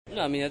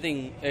No, I mean, I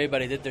think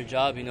everybody did their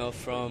job,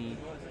 from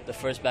the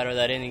first batter of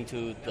that inning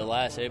to the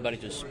last. Everybody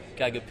just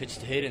got a good pitch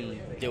to hit and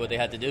did what they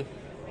had to do.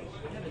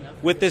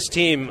 With this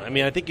team, I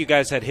mean, I think you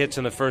guys had hits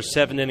in the first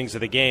 7 innings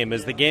of the game.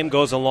 As the game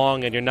goes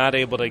along and you're not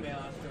able to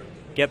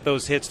get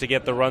those hits to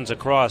get the runs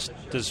across,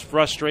 does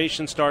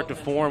frustration start to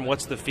form?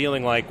 What's the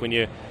feeling like when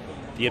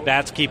the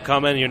at-bats keep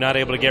coming and you're not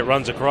able to get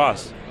runs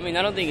across? I mean,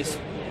 I don't think it's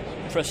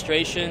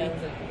frustration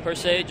per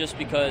se, just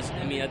because,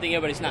 I think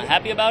everybody's not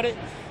happy about it,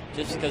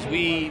 just because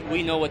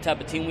we know what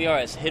type of team we are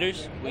as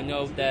hitters. We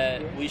know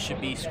that we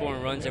should be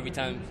scoring runs every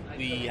time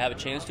we have a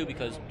chance to,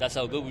 because that's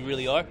how good we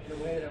really are.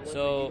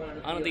 So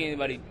I don't think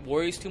anybody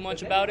worries too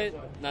much about it.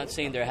 Not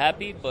saying they're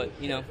happy, but,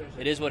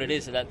 it is what it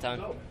is at that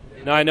time.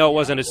 Now, I know it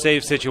wasn't a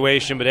safe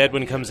situation, but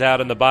Edwin comes out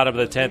in the bottom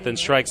of the 10th and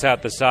strikes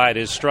out the side.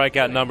 His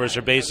strikeout numbers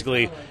are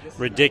basically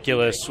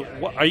ridiculous.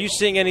 Are you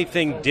seeing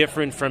anything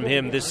different from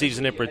him this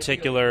season in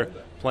particular,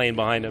 playing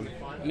behind him?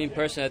 I mean,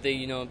 personally, I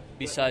think,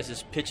 besides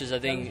his pitches, I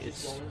think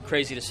it's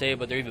crazy to say,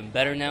 but they're even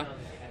better now.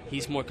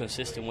 He's more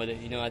consistent with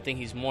it. I think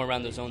he's more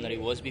around the zone than he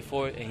was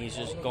before, and he's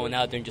just going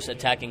out there and just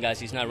attacking guys.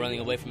 He's not running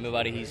away from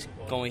everybody. He's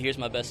going, here's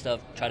my best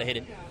stuff, try to hit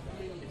it.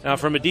 Now,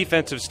 from a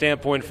defensive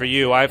standpoint for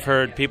you, I've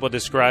heard people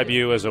describe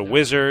you as a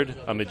wizard,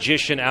 a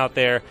magician out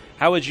there.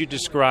 How would you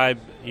describe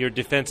your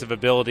defensive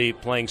ability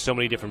playing so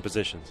many different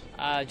positions?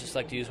 I just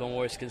like to use one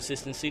word, it's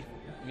consistency.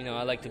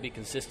 I like to be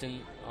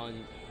consistent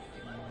on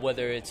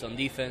whether it's on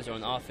defense or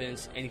on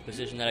offense, any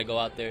position that I go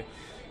out there.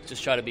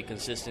 Just try to be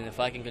consistent. If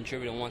I can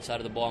contribute on one side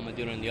of the ball, I'm going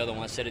to do it on the other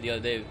one. I said it the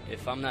other day.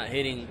 If I'm not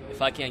hitting,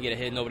 if I can't get a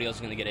hit, nobody else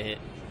is going to get a hit.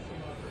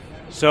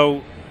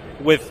 So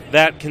with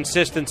that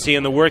consistency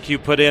and the work you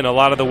put in, a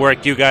lot of the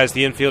work you guys,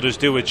 the infielders,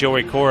 do with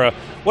Joey Cora,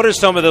 what are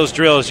some of those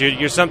drills?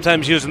 You're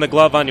sometimes using the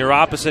glove on your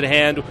opposite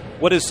hand.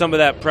 What does some of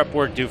that prep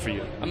work do for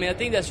you? I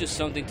think that's just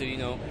something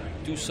to,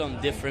 do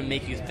something different,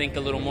 make you think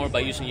a little more by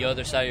using the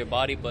other side of your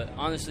body. But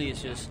honestly,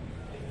 it's just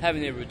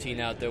having a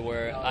routine out there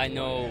where I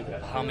know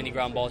how many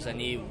ground balls I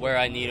need, where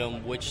I need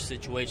them, which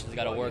situations I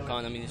got to work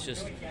on. It's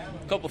just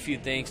a few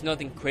things,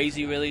 nothing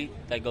crazy really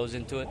that goes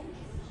into it.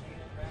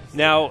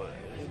 Now,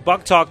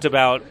 Buck talked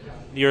about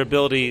your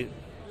ability,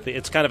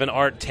 it's kind of an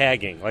art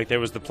tagging. Like there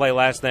was the play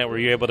last night where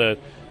you're able to,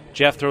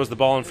 Jeff throws the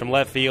ball in from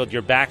left field,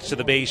 your back's to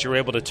the base, you're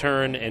able to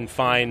turn and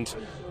find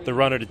the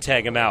runner to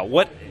tag him out.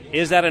 What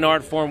is that an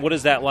art form? What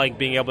is that like,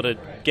 being able to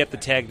get the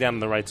tag down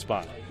in the right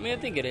spot? I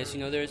think it is.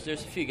 There's a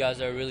few guys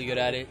that are really good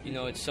at it.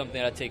 It's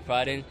something that I take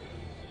pride in.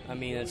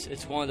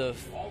 It's one of the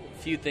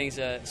few things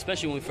that,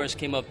 especially when we first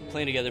came up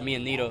playing together, me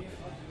and Nito,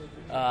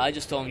 I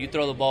just told him, you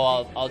throw the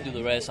ball, I'll do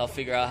the rest. I'll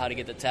figure out how to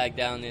get the tag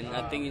down. And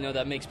I think,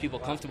 that makes people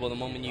comfortable the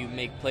moment you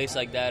make plays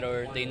like that,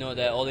 or they know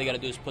that all they got to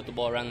do is put the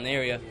ball around an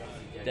area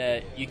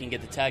that you can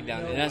get the tag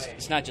down. And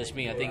it's not just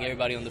me. I think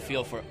everybody on the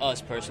field, for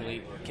us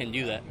personally, can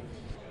do that.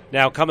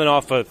 Now, coming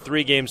off a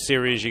 3-game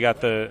series, you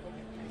got the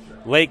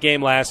late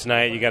game last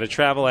night. You got to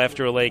travel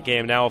after a late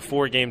game. Now a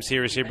 4-game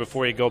series here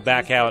before you go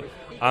back out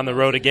on the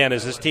road again.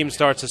 As this team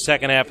starts the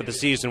second half of the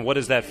season, what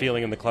is that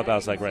feeling in the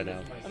clubhouse like right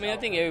now? I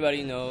think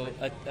everybody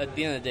at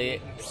the end of the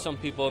day, some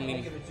people,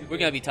 we're going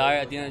to be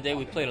tired. At the end of the day,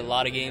 we played a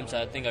lot of games.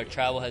 I think our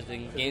travel has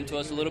been gained to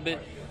us a little bit.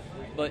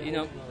 But,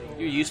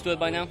 you're used to it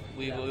by now.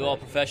 We're all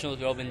professionals.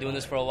 We've all been doing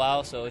this for a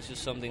while, so it's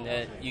just something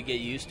that you get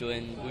used to,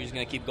 and we're just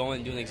going to keep going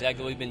and doing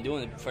exactly what we've been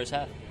doing in the first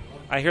half.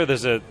 I hear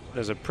there's a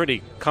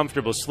pretty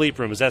comfortable sleep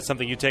room. Is that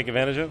something you take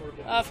advantage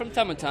of? From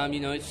time to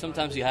time,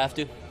 sometimes you have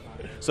to.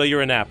 So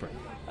you're a napper?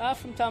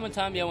 From time to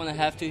time, when I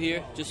have to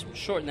here. Just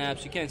short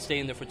naps. You can't stay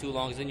in there for too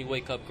long, because then you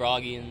wake up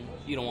groggy, and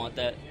you don't want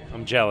that.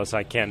 I'm jealous.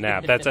 I can't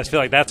nap. I feel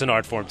like that's an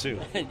art form, too.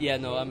 Yeah,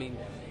 no,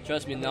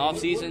 trust me, in the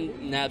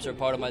off-season, naps are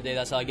part of my day.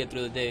 That's how I get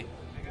through the day.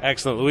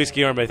 Excellent. Luis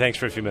Guillorme, thanks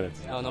for a few minutes.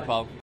 Oh, no problem.